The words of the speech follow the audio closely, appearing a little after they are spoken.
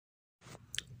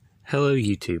Hello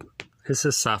YouTube, this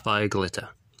is Sapphire Glitter.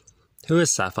 Who is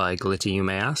Sapphire Glitter, you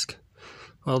may ask?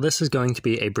 Well, this is going to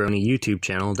be a brony YouTube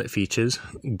channel that features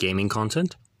gaming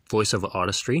content, voiceover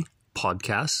artistry,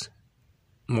 podcasts,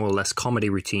 more or less comedy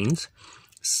routines,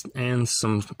 and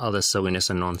some other silliness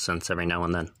and nonsense every now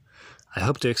and then. I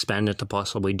hope to expand into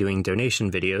possibly doing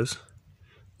donation videos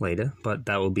later, but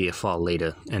that will be a far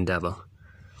later endeavor.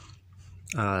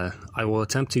 I will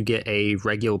attempt to get a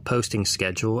regular posting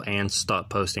schedule and start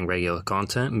posting regular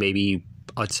content, maybe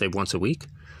I'd say once a week.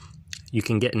 You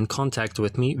can get in contact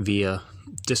with me via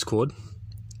Discord.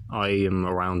 I am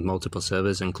around multiple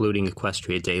servers, including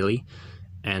Equestria Daily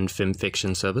and Film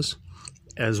Fiction servers,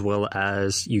 as well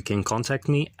as you can contact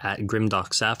me at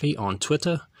GrimdarkSappy on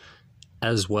Twitter,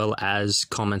 as well as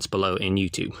comments below in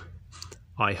YouTube.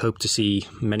 I hope to see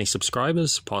many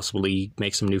subscribers, possibly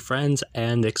make some new friends,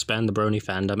 and expand the brony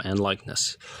fandom and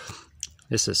likeness.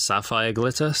 This is Sapphire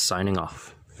Glitter signing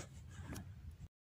off.